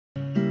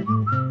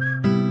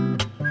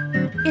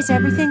Is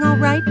everything all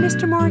right,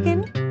 Mr.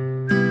 Morgan?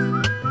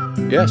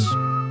 Yes,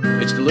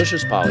 it's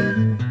delicious, Polly.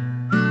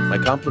 My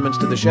compliments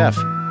to the chef.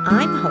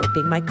 I'm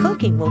hoping my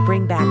cooking will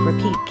bring back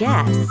repeat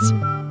guests.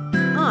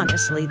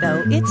 Honestly,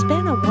 though, it's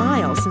been a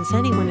while since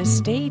anyone has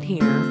stayed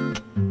here.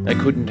 I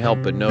couldn't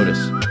help but notice.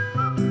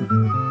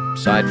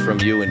 Aside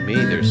from you and me,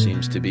 there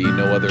seems to be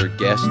no other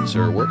guests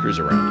or workers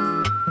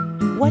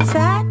around. What's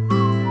that?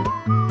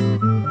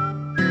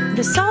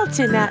 The salt's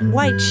in that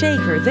white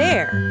shaker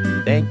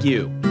there. Thank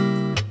you.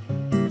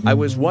 I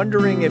was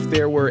wondering if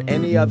there were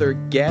any other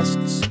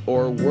guests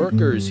or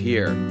workers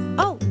here.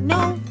 Oh,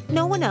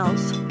 no one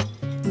else.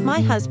 My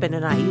husband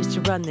and I used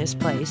to run this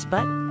place,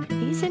 but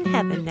he's in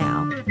heaven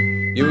now.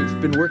 You've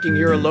been working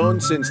here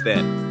alone since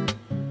then.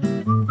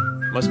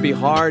 Must be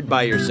hard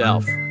by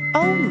yourself.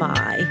 Oh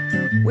my,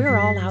 we're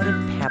all out of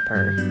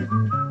pepper.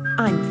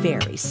 I'm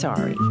very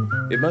sorry.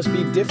 It must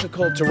be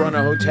difficult to run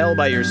a hotel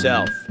by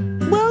yourself.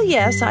 Well,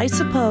 yes, I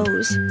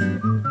suppose.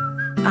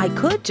 I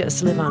could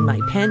just live on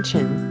my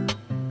pension.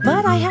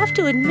 But I have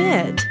to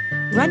admit,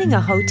 running a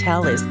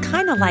hotel is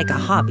kind of like a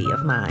hobby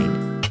of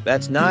mine.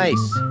 That's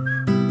nice.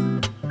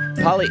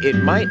 Polly, it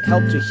might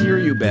help to hear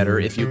you better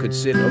if you could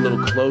sit a little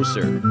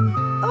closer.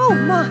 Oh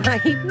my,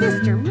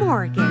 Mr.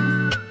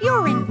 Morgan,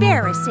 you're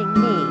embarrassing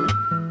me.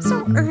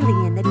 So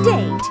early in the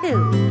day,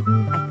 too.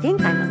 I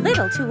think I'm a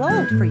little too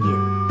old for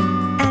you.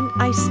 And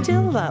I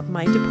still love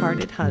my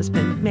departed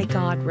husband. May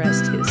God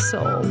rest his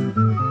soul.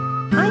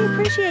 I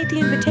appreciate the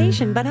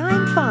invitation, but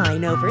I'm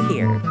fine over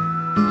here.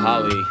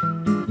 Holly,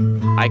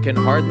 I can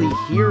hardly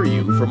hear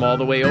you from all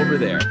the way over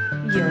there.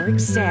 You're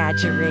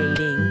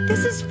exaggerating.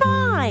 This is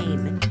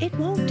fine. It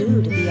won't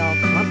do to be all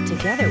clumped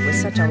together with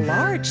such a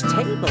large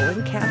table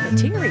and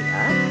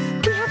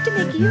cafeteria. We have to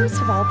make use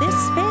of all this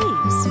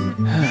space.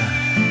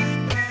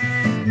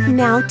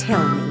 Now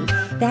tell me,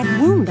 that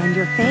wound on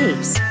your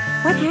face,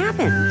 what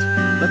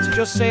happened? Let's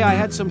just say I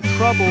had some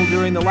trouble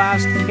during the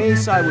last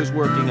case I was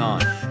working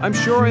on. I'm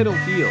sure it'll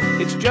heal.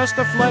 It's just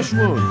a flesh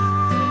wound.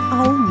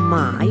 Oh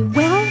my,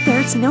 well,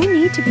 there's no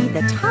need to be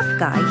the tough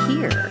guy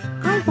here.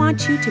 I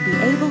want you to be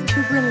able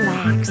to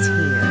relax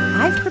here.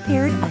 I've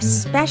prepared a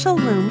special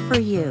room for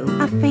you.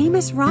 A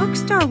famous rock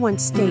star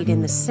once stayed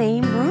in the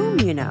same room,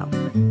 you know.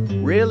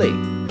 Really?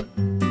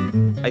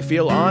 I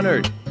feel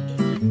honored. If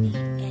you need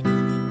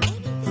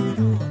anything at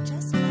all,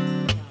 just let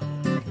me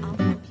know. I'll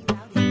help you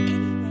out in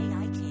any way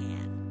I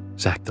can.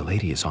 Zach, the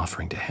lady is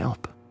offering to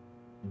help.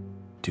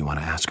 Do you want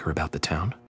to ask her about the town?